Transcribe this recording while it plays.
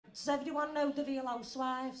Does everyone know the Real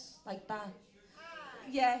Housewives? Like that?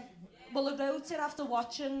 Yeah. Well, I wrote it after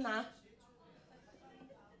watching that.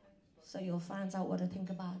 So you'll find out what I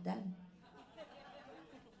think about them.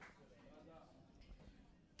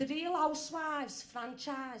 The Real Housewives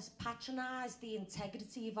franchise patronised the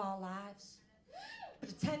integrity of our lives.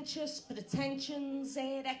 Pretentious pretensions,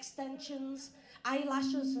 hair extensions,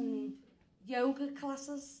 eyelashes and yoga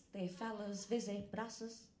classes, their fellas visit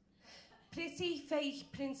brasses. Pretty fake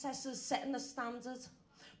princesses setting the standard,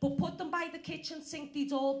 but put them by the kitchen sink,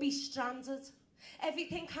 they'd all be stranded.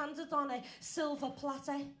 Everything handed on a silver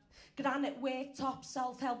platter, granite worktop,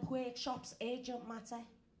 self-help workshops, urgent matter.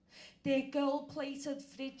 Their gold-plated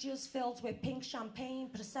fridges filled with pink champagne,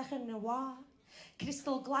 Prosecco Noir.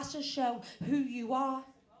 Crystal glasses show who you are.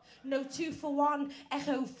 No 2-for-1,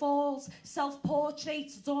 echo falls,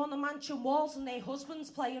 self-portraits adorn the mansion walls, and their husbands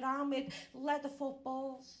play around with leather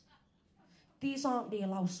footballs. These aren't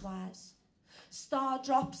Real Housewives. Star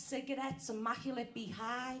drops, cigarettes, immaculate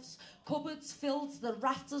beehives, cupboards filled to the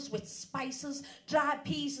rafters with spices, dried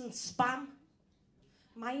peas and spam.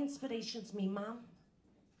 My inspiration's me mum.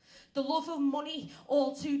 The love of money,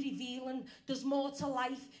 all too revealing. There's more to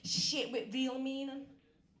life, shit with real meaning.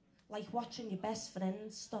 Like watching your best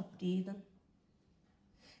friend stop breathing.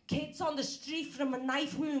 Kids on the street from a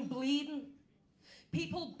knife wound bleeding.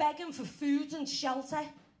 People begging for food and shelter.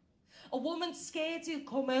 A woman scared he'll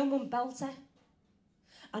come home and belt her.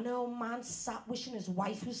 An old man sat wishing his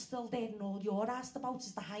wife was still there, and all you're asked about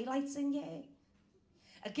is the highlights in your hair.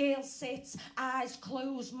 A girl sits, eyes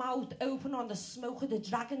closed, mouth open on the smoke of the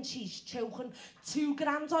dragon she's choking.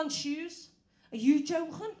 £2 on shoes. Are you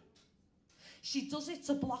joking? She does it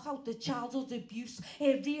to block out the childhood abuse.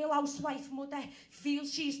 Her Real Housewife mother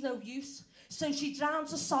feels she's no use. So she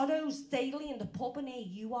drowns her sorrows daily in the pub, and here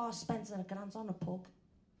you are spending £1 on a pug.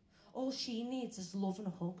 All she needs is love and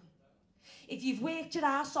a hug. If you've worked your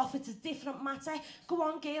ass off, it's a different matter. Go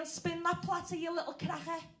on, girl, spin that platter, you little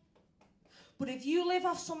cracker. But if you live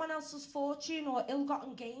off someone else's fortune or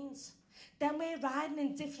ill-gotten gains, then we're riding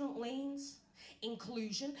in different lanes.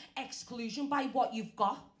 Inclusion, exclusion by what you've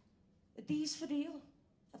got. Are these for real?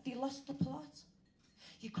 Have they lost the plot?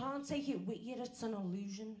 You can't take it with you, it's an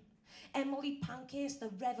illusion. Emily Pankhurst, the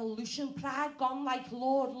revolution, pride gone like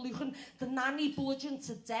Lord Lucan, the nanny bludgeoned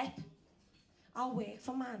to death. I'll work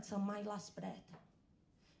for mine till my last breath.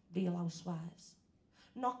 Real Housewives.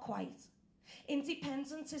 Not quite.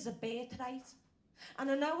 Independence is a birthright.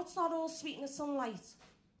 And I know it's not all sweetness and light.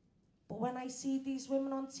 But when I see these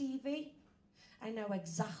women on TV, I know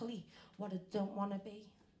exactly what I don't want to be.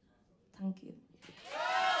 Thank you.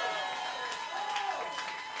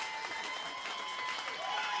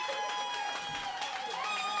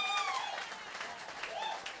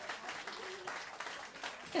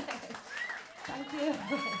 Thank you.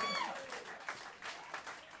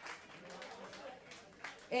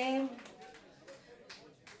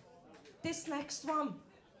 This next one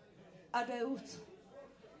I wrote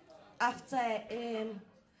after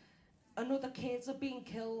another kids had been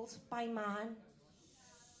killed by mine.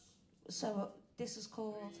 So this is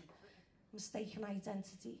called Mistaken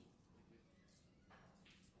Identity.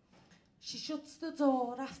 She shuts the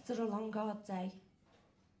door after a long hard day.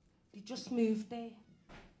 They just moved there,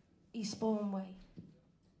 Eastbourne Way.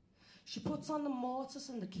 She puts on the mortise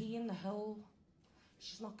and the key in the hole.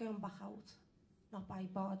 She's not going back out, not by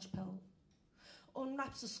barge pole.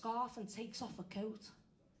 Unwraps a scarf and takes off her coat.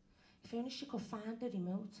 If only she could find the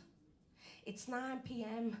remote. It's 9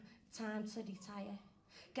 p.m, time to retire.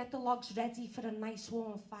 Get the logs ready for a nice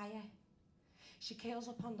warm fire. She curls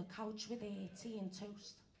up on the couch with her tea and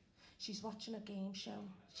toast. She's watching a game show.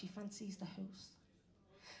 She fancies the host.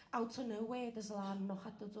 Out of nowhere, there's a loud knock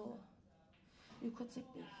at the door. Who could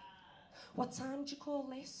it be? What time do you call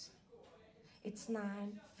this? It's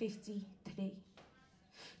 9:53.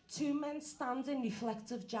 Two men stand in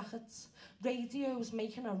reflective jackets. Radios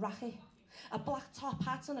making a racket. A black top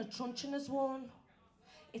hat and a truncheon is worn.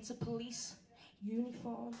 It's a police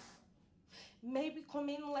uniform. Maybe come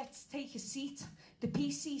in, let's take a seat. The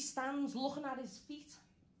PC stands looking at his feet.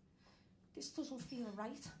 This doesn't feel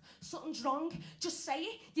right. Something's wrong. Just say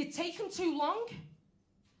it. You're taking too long.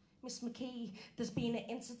 Miss McKee, there's been an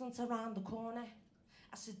incident around the corner.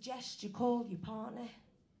 I suggest you call your partner.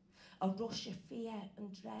 A rush of fear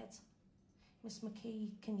and dread. Miss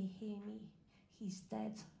McKee, can you hear me? He's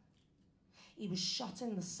dead. He was shot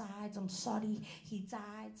in the side. I'm sorry, he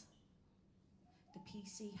died. The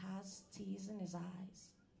PC has tears in his eyes.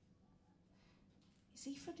 Is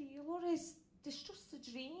he for real or is this just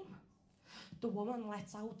a dream? The woman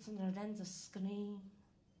lets out an horrendous scream.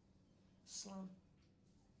 Slam.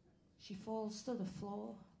 She falls to the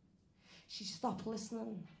floor. She stopped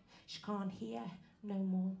listening. She can't hear no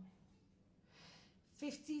more.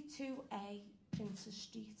 52A Princess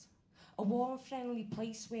Street, a warm, friendly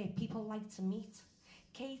place where people like to meet.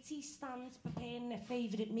 Katie stands preparing her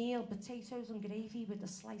favourite meal, potatoes and gravy with a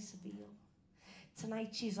slice of veal.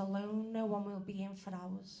 Tonight she's alone, no one will be in for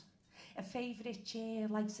hours. A favourite chair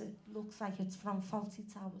looks like it's from Faulty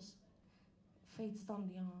Towers, faded on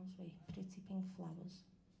the arms with pretty pink flowers.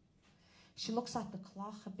 She looks at the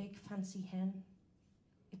clock, a big fancy hen.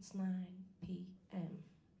 It's 9 p.m.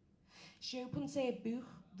 She opens her book,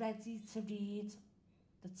 ready to read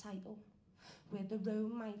the title, where the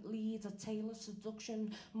road might lead, a tale of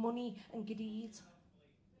seduction, money and greed.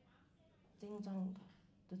 Ding dong,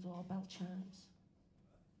 the doorbell chimes.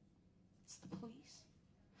 It's the police.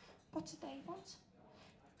 What do they want?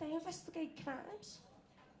 They investigate crimes.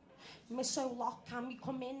 Miss O'Lock, can we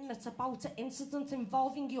come in? It's about an incident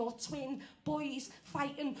involving your twin boys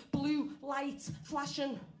fighting, blue lights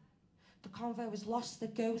flashing. The convo is lost,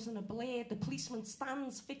 it goes in a blur. The policeman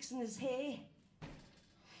stands fixing his hair.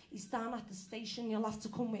 He's down at the station, you'll have to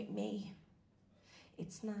come with me.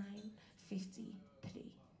 It's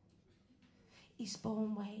 9:53.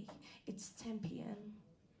 Eastbourne Way, it's 10 p.m.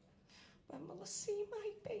 When will I see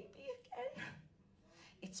my baby again?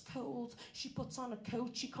 It's cold, she puts on a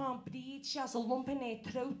coat, she can't breathe, she has a lump in her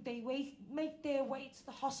throat. They make their way to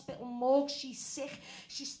the hospital morgue, she's sick,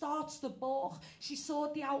 she starts to balk. She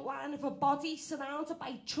saw the outline of a body surrounded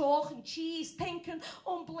by chalk and cheese, thinking,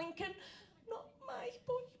 unblinking, not my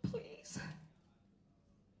boy, please.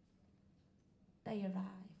 They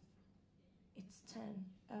arrive. It's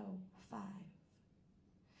 10:05.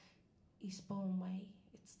 Eastbourne Way,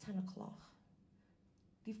 it's 10 o'clock.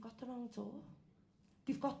 They've got the wrong door.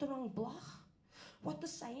 They've got the wrong block. What they're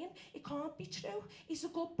saying, it can't be true. He's a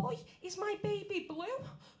good boy. He's my baby Blue.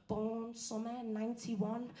 Born summer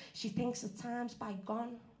 91. She thinks the time's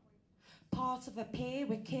bygone. Part of a pair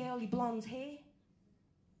with curly blonde hair.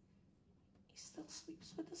 He still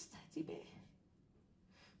sleeps with his teddy bear.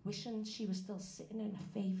 Wishing she was still sitting in her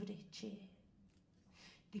favourite chair.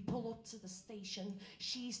 They pull up to the station.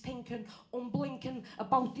 She's thinking, unblinking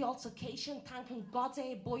about the altercation, thanking God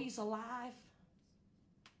her boy's alive.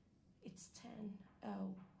 It's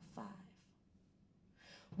 10:05.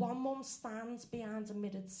 One mum stands behind a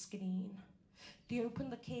mirrored screen. They open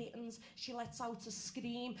the curtains, she lets out a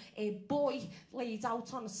scream. A boy laid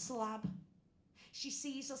out on a slab. She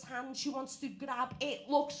sees his hand, she wants to grab. It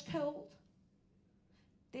looks cold.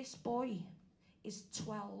 This boy is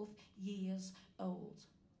 12 years old.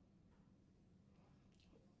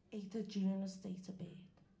 8th of June is date of birth.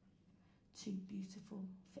 Too beautiful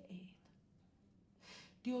for Earth.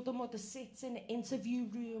 The other mother sits in the interview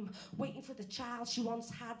room, waiting for the child she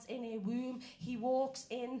once had in her womb. He walks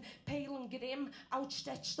in, pale and grim,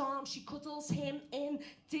 outstretched arms. She cuddles him in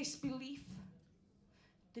disbelief.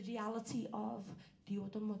 The reality of the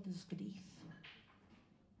other mother's grief.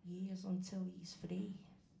 Years until he's free.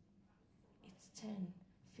 It's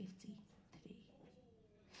 10:53.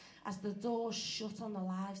 As the doors shut on the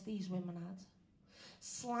lives these women had,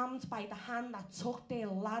 slammed by the hand that took their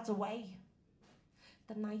lad away.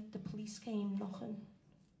 The night the police came knocking,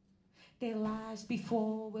 their lives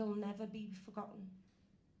before will never be forgotten.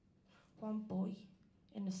 One boy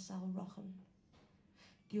in a cell rocking,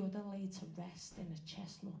 the other laid to rest in a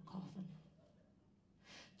chestnut coffin.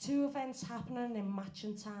 Two events happening in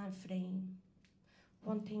matching time frame.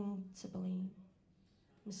 One thing to blame,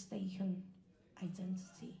 mistaken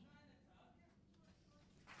identity.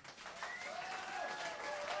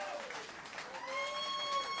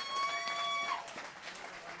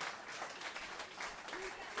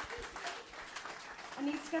 I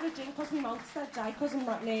need to get a drink because my mouth's dead dry because I'm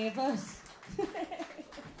not nervous.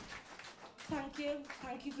 Thank you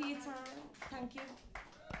for your time. Thank you.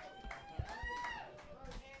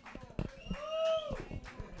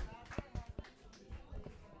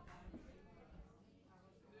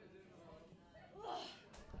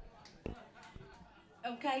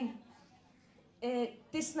 Okay,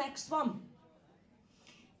 this next one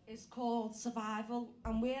is called Survival,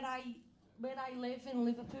 and where I live in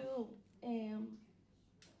Liverpool,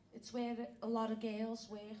 it's where a lot of girls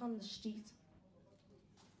work on the street.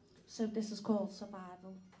 So this is called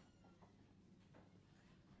Survival.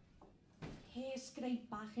 Hair scraped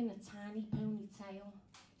back in a tiny ponytail,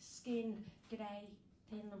 skin grey,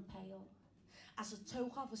 thin and pale. As a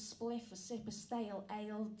toke of a spliff, a sip of stale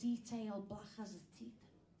ale, detail black as her teeth.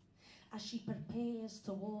 As she prepares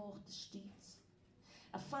to walk the streets.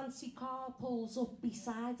 A fancy car pulls up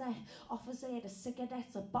beside her, offers her a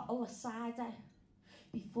cigarette, a bottle of cider.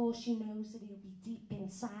 Before she knows it, he'll be deep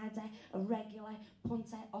inside her. A regular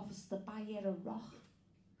punter offers to buy her a rock.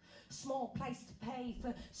 Small price to pay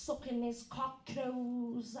for sucking his cock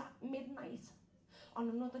crows at midnight. On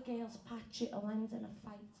another girl's patch it'll end in a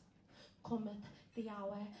fight. Cometh the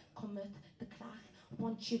hour, cometh the crack.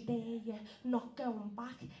 Once you're there, you're not going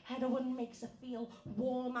back. Heroin makes her feel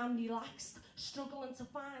warm and relaxed. Struggling to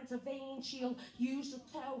find a vein, she'll use a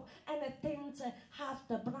toe and a thing to have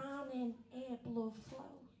the brown in her blood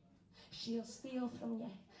flow. She'll steal from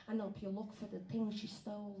you and help you look for the thing she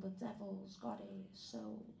stole. The devil's got her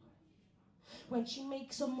soul. When she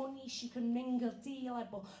makes her money, she can ring a dealer,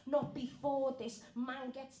 but not before this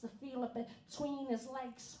man gets the feel of between his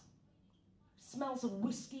legs. Smells of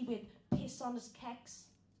whiskey with piss on his kecks.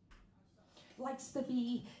 Likes to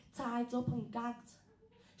be tied up and gagged.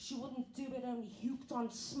 She wouldn't do it, only hooked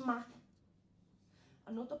on smack.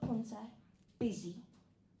 Another punter, busy,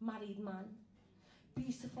 married man.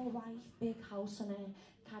 Beautiful wife, big house and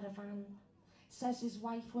a caravan. Says his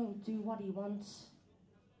wife won't do what he wants.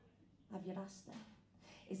 Have you asked her?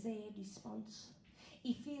 Is there a response?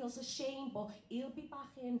 He feels ashamed, but he'll be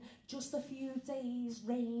back in just a few days.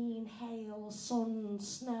 Rain, hail, sun,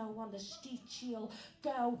 snow on the street, she'll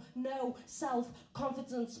go. No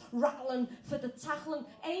self-confidence, rattling for the tackling.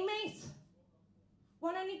 Hey, mate,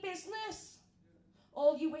 want any business?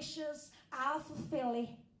 All your wishes, I'll fulfill it.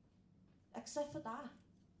 Except for that.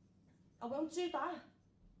 I won't do that.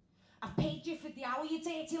 I've paid you for the hour, you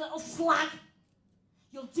dirty little slag.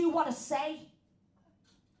 You'll do what I say.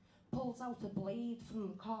 Pulls out a blade from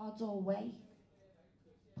the car doorway.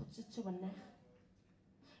 Puts it to her neck.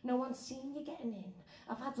 No one's seen you getting in.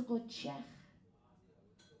 I've had a good check.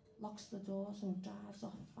 Locks the doors and drives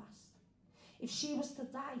off fast. If she was to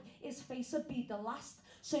die, his face would be the last.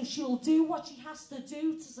 So she'll do what she has to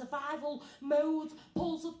do to survival mode.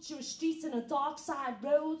 Pulls up to a street in a dark side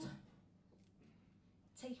road.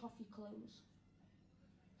 Take off your clothes.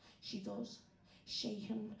 She does.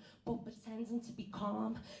 Shaken, but pretending to be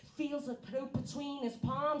calm. Feels a throat between his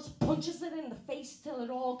palms. Punches it in the face till it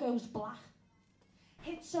all goes black.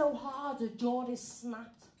 Hit so hard her jaw is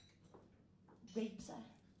snapped. Rapes her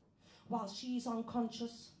while she's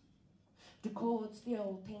unconscious. Records the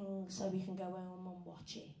old thing so we can go home and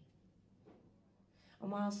watch it.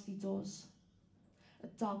 And whilst he does, a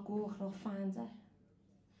dog walker will find her.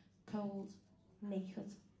 Cold, naked,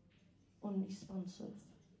 unresponsive.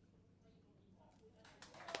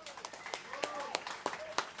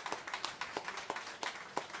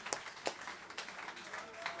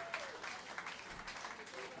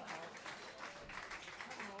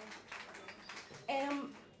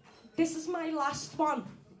 This is my last one,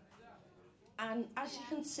 and as you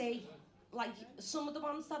can see, like some of the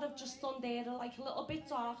ones that I've just done there are like a little bit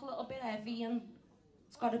dark, a little bit heavy, and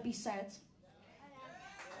it's got to be said.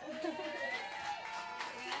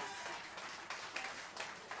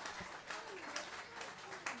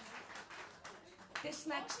 This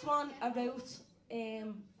next one I wrote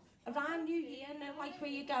around New Year, now like where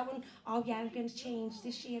you're going, oh yeah, I'm going to change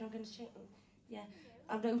this year, I'm going to change, yeah,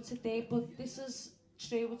 I wrote it there, but this is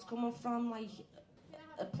true, it's coming from like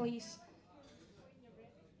a place.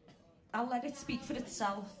 I'll let it speak for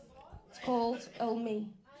itself. It's called Old Me.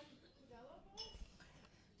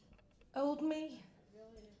 Old me,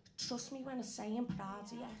 trust me when I say I'm proud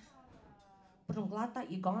of you, but I'm glad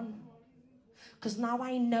that you're gone, because now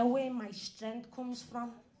I know where my strength comes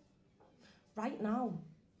from. Right now,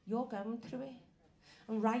 you're going through it,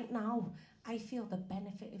 and right now, I feel the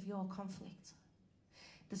benefit of your conflict.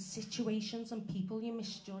 There's situations and people you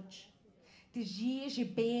misjudge. There's years you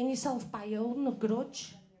burn yourself by holding a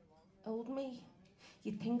grudge. Old me,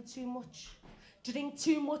 you think too much, drink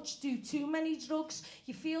too much, do too many drugs.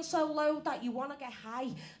 You feel so low that you want to get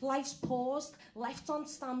high. Life's paused, left on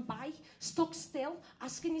standby, stuck still,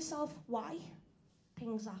 asking yourself why.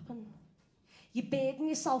 Things happen. You burden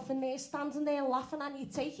yourself in there, standing there laughing, and you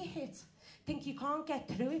take a hit. Think you can't get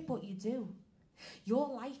through it, but you do. Your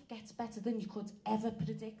life gets better than you could ever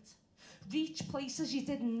predict. Reach places you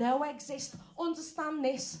didn't know exist. Understand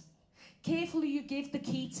this. Careful who you give the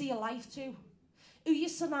key to your life to. Who you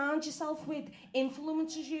surround yourself with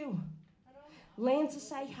influences you. Learn to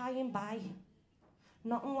say hi and bye.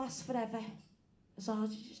 Nothing lasts forever, as hard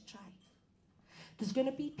as you just try. There's going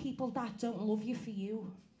to be people that don't love you for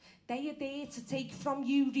you. They are there to take from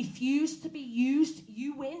you, refuse to be used,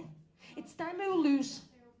 you win. It's them who lose.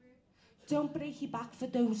 Don't break your back for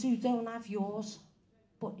those who don't have yours.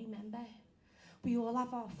 But remember, we all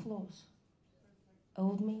have our flaws.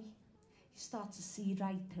 Old me, you start to see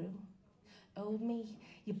right through. Old me,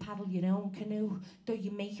 you paddle your own canoe, though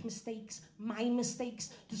you make mistakes, my mistakes.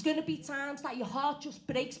 There's gonna be times that your heart just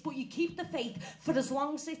breaks, but you keep the faith for as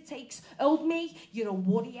long as it takes. Old me, you're a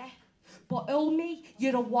warrior. But old me,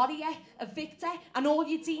 you're a warrior, a victor, and all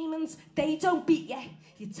your demons, they don't beat you.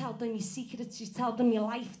 You tell them your secrets, you tell them your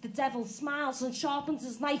life. The devil smiles and sharpens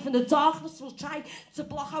his knife, and the darkness will try to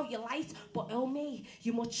block out your light. But oh me,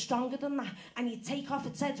 you're much stronger than that, and you take off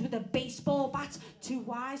its head with a baseball bat. Too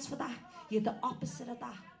wise for that. You're the opposite of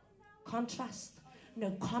that. Contrast,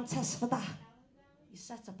 no contest for that. You're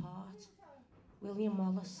set apart. William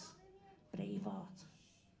Wallace, Braveheart.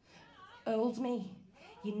 Old me,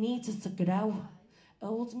 you needed to grow.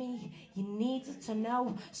 Old me, you needed to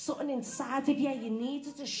know something inside of you, you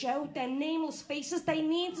needed to show. Them nameless faces, they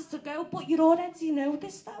needed to go, but you already know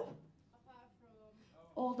this though.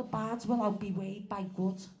 All the bads will outweighed by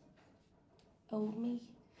good. Old me,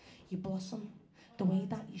 you blossom the way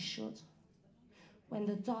that you should. When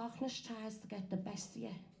the darkness tries to get the best of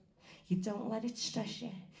you, you don't let it stress you,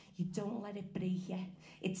 you don't let it break you.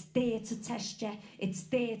 It's there to test you, it's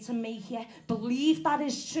there to make you believe that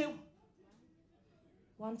is true.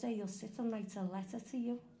 One day you'll sit and write a letter to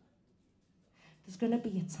you. There's going to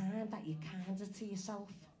be a time that you're kinder to yourself.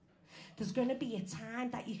 There's going to be a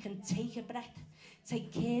time that you can take a breath,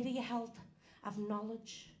 take care of your health, have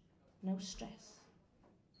knowledge, no stress.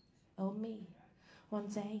 Oh me, one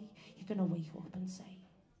day you're going to wake up and say,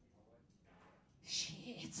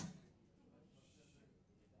 shit,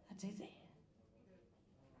 I did it.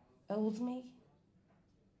 Old me,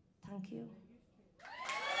 thank you.